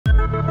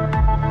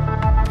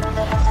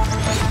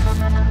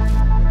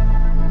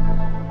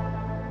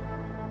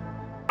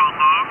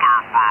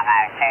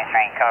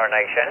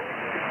information.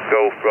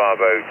 Golf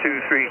Bravo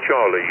 23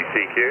 Charlie,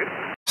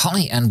 CQ.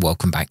 Hi and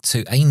welcome back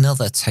to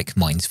another Tech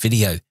Minds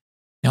video.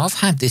 Now I've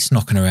had this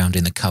knocking around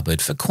in the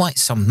cupboard for quite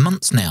some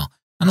months now,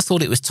 and I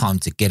thought it was time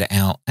to get it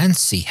out and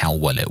see how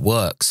well it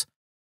works.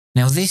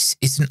 Now this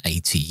is an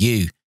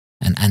ATU,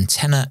 an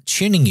antenna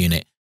tuning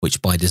unit,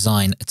 which by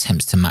design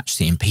attempts to match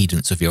the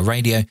impedance of your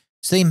radio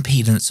to the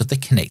impedance of the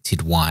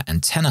connected wire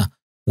antenna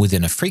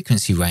within a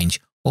frequency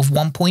range of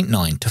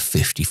 1.9 to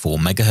 54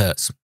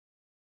 MHz.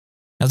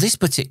 Now this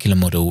particular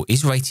model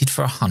is rated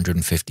for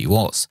 150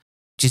 watts,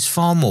 which is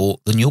far more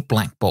than your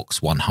black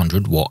box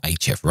 100 watt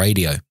HF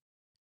radio.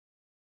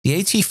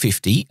 The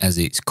AT50, as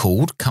it's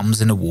called,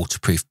 comes in a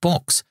waterproof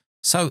box,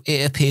 so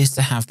it appears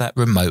to have that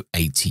remote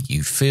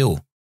ATU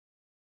feel.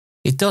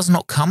 It does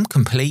not come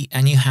complete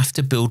and you have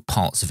to build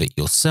parts of it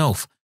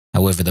yourself.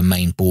 However, the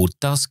main board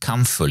does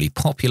come fully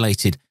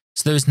populated,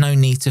 so there is no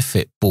need to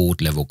fit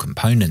board level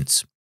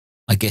components.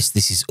 I guess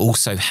this is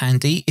also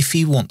handy if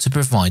you want to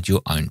provide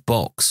your own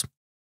box.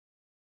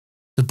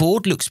 The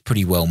board looks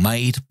pretty well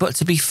made, but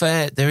to be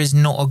fair, there is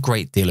not a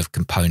great deal of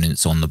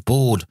components on the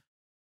board.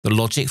 The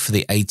logic for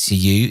the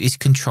ATU is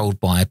controlled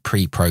by a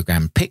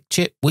pre-programmed PIC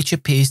chip, which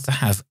appears to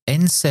have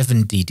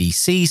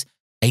N7DDC's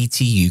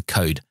ATU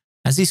code,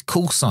 as this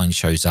call sign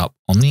shows up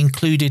on the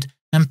included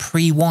and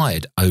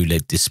pre-wired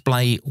OLED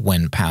display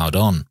when powered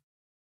on.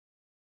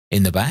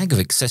 In the bag of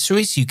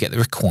accessories, you get the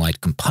required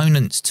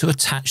components to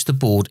attach the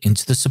board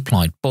into the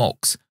supplied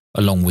box,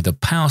 along with a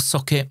power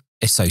socket,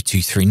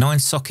 SO239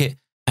 socket,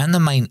 and the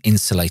main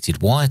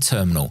insulated wire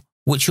terminal,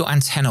 which your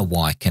antenna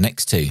wire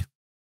connects to.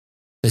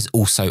 There's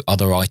also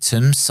other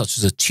items such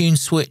as a tune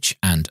switch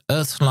and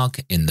earth lug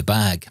in the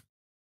bag.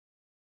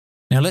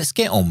 Now let's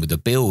get on with the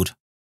build.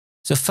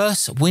 So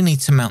first, we need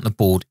to mount the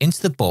board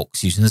into the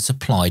box using the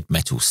supplied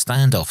metal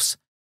standoffs.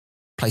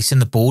 Placing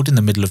the board in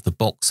the middle of the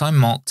box, I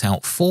marked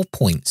out 4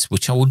 points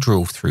which I will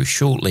drill through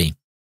shortly.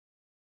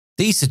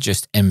 These are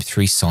just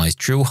M3 size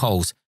drill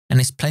holes, and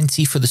there's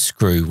plenty for the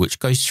screw which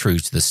goes through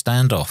to the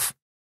standoff.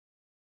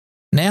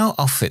 Now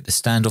I'll fit the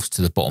standoffs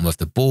to the bottom of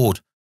the board.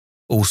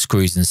 All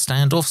screws and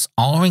standoffs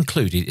are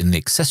included in the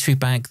accessory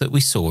bag that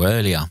we saw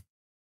earlier.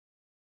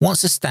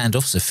 Once the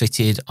standoffs are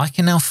fitted, I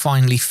can now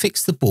finally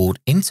fix the board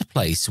into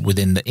place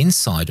within the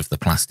inside of the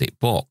plastic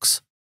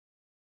box.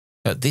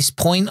 At this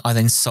point, I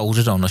then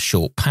soldered on a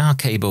short power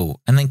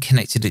cable and then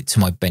connected it to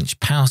my bench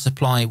power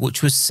supply,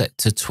 which was set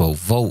to 12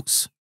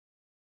 volts.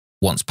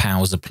 Once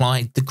power was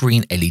applied, the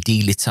green LED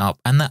lit up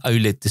and the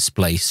OLED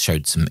display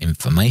showed some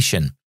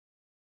information.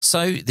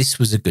 So this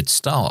was a good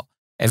start.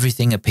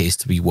 Everything appears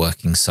to be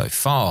working so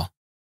far.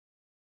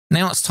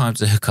 Now it's time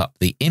to hook up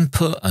the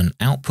input and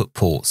output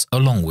ports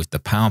along with the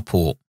power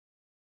port.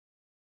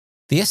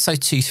 The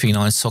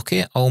SO239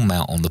 socket I'll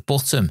mount on the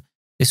bottom.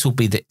 This will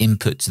be the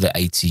input to the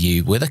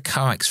ATU where the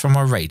coax from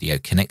my radio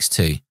connects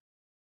to.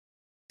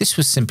 This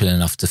was simple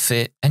enough to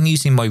fit, and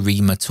using my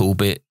reamer tool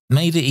bit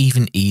made it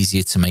even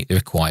easier to make the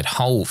required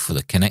hole for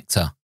the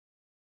connector.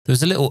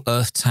 There's a little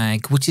earth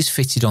tag which is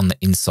fitted on the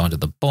inside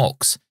of the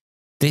box.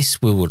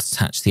 This we will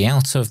attach the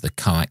outer of the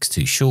coax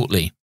to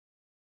shortly.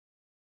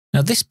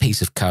 Now this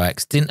piece of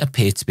coax didn't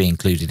appear to be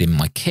included in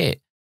my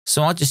kit,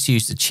 so I just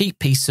used a cheap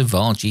piece of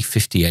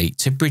RG58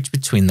 to bridge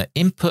between the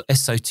input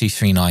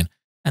SO239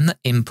 and the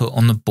input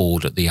on the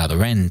board at the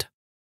other end.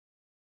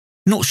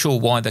 Not sure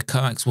why the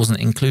coax wasn't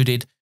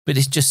included, but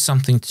it's just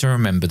something to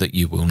remember that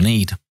you will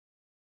need.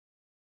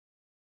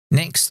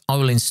 Next, I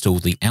will install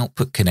the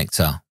output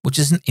connector, which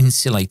is an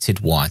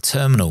insulated wire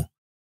terminal.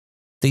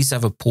 These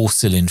have a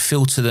porcelain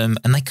feel to them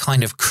and they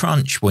kind of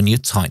crunch when you're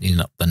tightening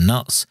up the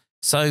nuts,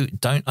 so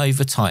don't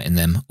over tighten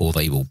them or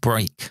they will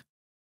break.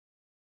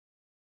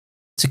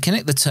 To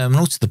connect the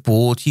terminal to the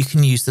board, you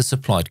can use the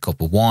supplied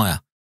copper wire.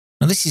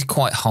 Now this is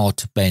quite hard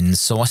to bend,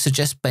 so I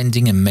suggest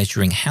bending and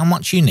measuring how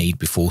much you need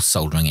before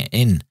soldering it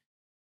in.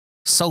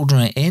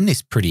 Soldering it in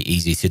is pretty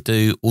easy to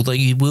do, although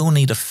you will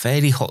need a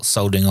fairly hot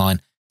soldering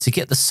iron to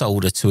get the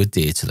solder to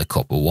adhere to the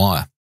copper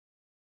wire.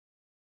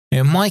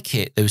 Now in my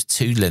kit there was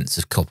 2 lengths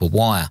of copper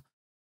wire.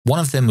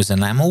 One of them was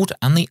enamelled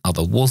and the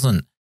other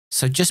wasn't,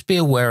 so just be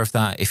aware of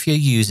that if you're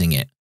using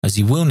it, as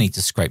you will need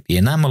to scrape the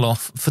enamel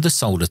off for the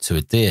solder to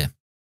adhere.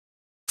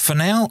 For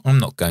now, I'm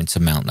not going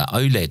to mount that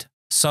OLED,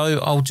 so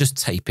I'll just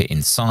tape it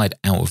inside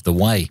out of the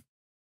way.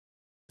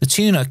 The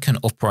tuner can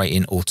operate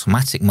in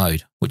automatic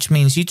mode, which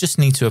means you just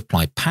need to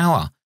apply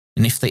power,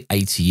 and if the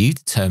ATU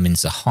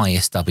determines a high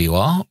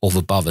SWR of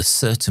above a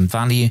certain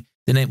value,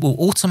 then it will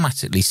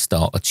automatically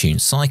start a tune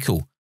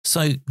cycle,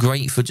 so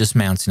great for just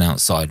mounting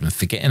outside and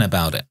forgetting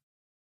about it.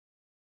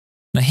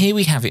 Now here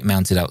we have it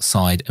mounted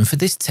outside, and for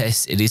this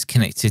test it is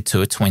connected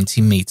to a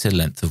 20-meter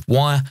length of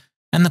wire,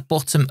 and the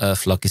bottom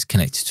earth lug is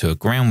connected to a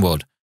ground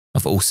rod.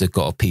 I've also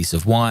got a piece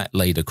of wire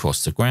laid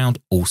across the ground,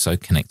 also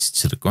connected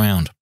to the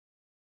ground.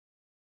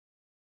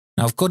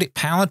 Now I've got it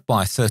powered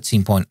by a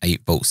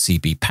 13.8 volt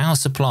CB power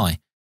supply,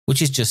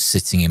 which is just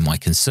sitting in my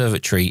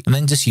conservatory, and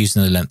then just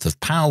using the length of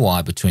power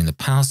wire between the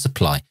power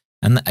supply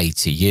and the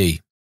ATU.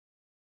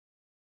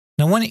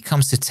 Now when it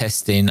comes to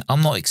testing,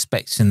 I'm not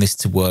expecting this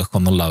to work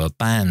on the lower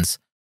bands.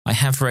 I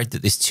have read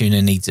that this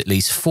tuner needs at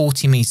least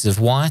 40 meters of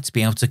wire to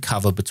be able to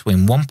cover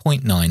between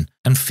 1.9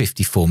 and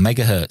 54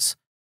 megahertz.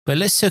 But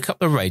let's hook up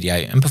the radio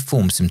and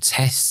perform some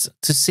tests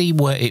to see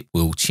where it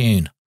will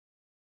tune.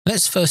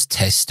 Let's first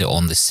test it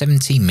on the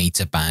 70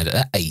 meter band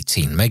at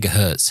 18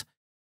 megahertz.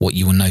 What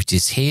you will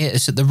notice here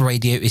is that the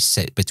radio is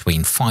set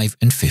between 5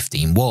 and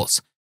 15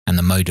 watts, and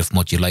the mode of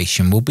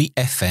modulation will be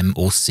FM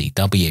or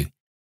CW.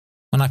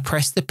 When I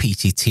press the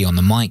PTT on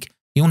the mic,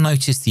 you'll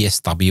notice the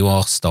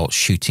SWR starts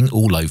shooting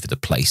all over the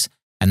place,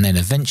 and then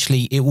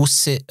eventually it will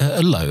sit at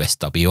a low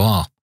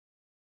SWR.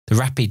 The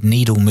rapid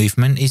needle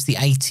movement is the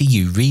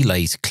ATU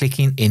relays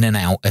clicking in and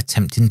out,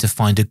 attempting to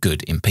find a good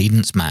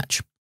impedance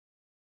match.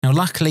 Now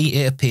luckily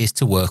it appears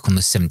to work on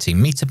the 17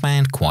 meter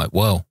band quite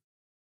well.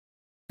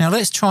 Now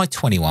let's try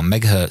 21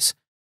 megahertz.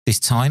 This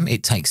time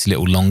it takes a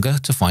little longer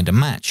to find a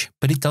match,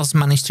 but it does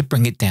manage to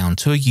bring it down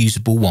to a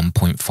usable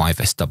 1.5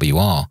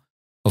 SWR.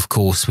 Of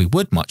course, we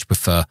would much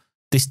prefer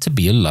this to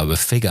be a lower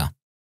figure.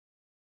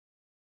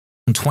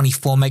 On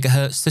 24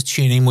 megahertz, the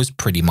tuning was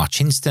pretty much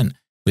instant,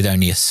 with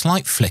only a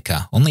slight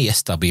flicker on the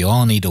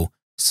SWR needle,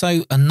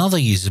 so another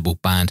usable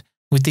band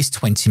with this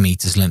 20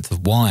 meters length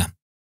of wire.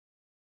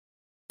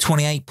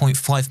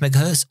 28.5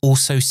 MHz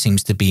also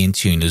seems to be in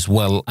tune as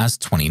well as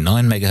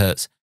 29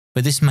 MHz,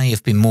 but this may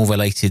have been more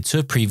related to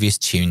a previous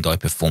tune I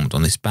performed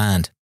on this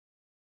band.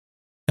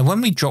 Now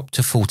when we dropped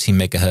to 14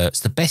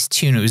 MHz, the best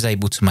tune it was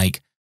able to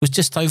make was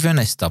just over an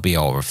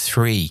SWR of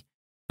 3,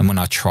 and when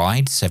I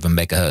tried 7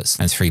 MHz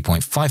and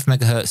 3.5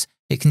 MHz,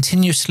 it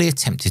continuously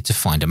attempted to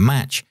find a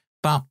match,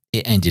 but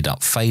it ended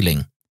up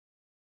failing.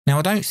 Now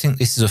I don't think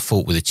this is a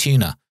fault with the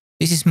tuner,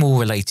 this is more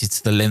related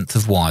to the length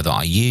of wire that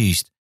I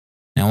used.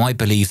 Now I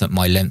believe that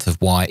my length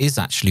of wire is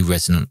actually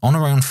resonant on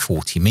around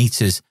 40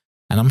 meters,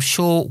 and I'm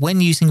sure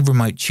when using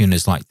remote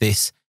tuners like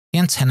this, the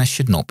antenna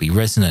should not be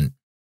resonant.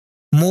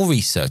 More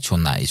research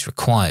on that is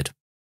required.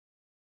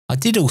 I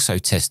did also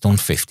test on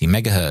 50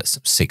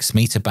 MHz, 6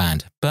 meter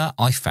band, but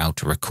I failed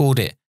to record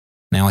it.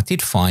 Now I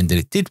did find that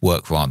it did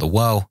work rather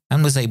well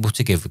and was able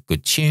to give a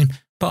good tune,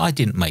 but I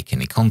didn't make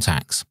any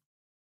contacts.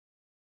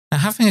 Now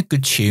having a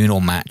good tune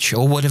or match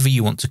or whatever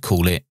you want to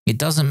call it, it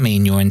doesn't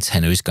mean your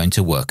antenna is going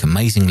to work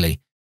amazingly.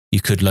 You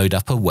could load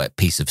up a wet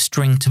piece of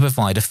string to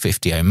provide a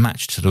 50 ohm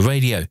match to the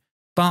radio,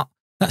 but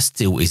that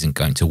still isn't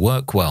going to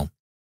work well.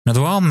 Now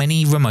there are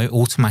many remote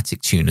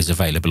automatic tuners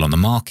available on the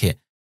market,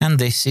 and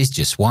this is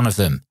just one of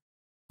them.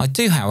 I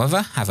do,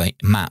 however, have a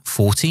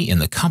AT50 in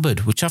the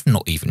cupboard, which I've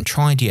not even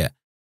tried yet,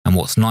 and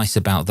what's nice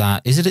about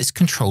that is that it's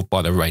controlled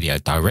by the radio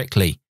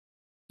directly.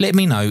 Let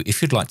me know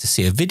if you'd like to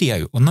see a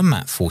video on the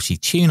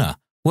AT50 tuner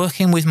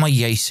working with my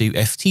Yaesu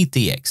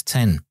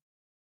FT-DX10.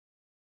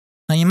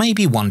 Now you may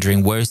be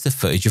wondering where is the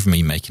footage of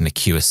me making a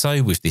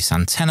QSO with this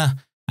antenna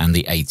and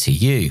the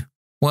ATU.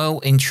 Well,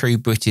 in true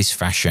British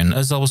fashion,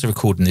 as I was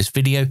recording this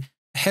video,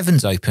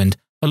 heavens opened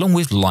along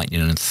with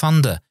lightning and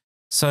thunder,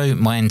 so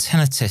my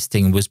antenna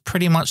testing was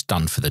pretty much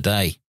done for the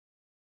day.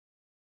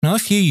 Now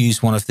if you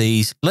use one of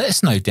these, let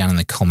us know down in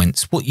the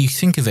comments what you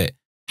think of it.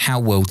 How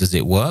well does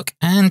it work,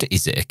 and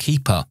is it a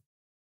keeper?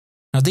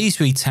 Now these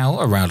retail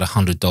around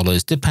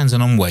 $100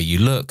 depending on where you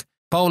look,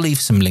 but I'll leave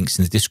some links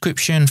in the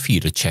description for you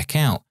to check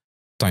out.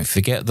 Don't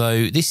forget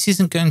though, this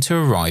isn't going to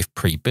arrive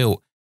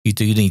pre-built. You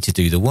do need to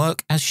do the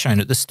work as shown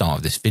at the start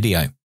of this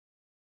video.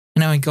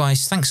 Anyway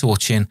guys, thanks for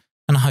watching,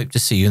 and I hope to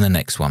see you in the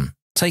next one.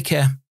 Take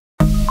care.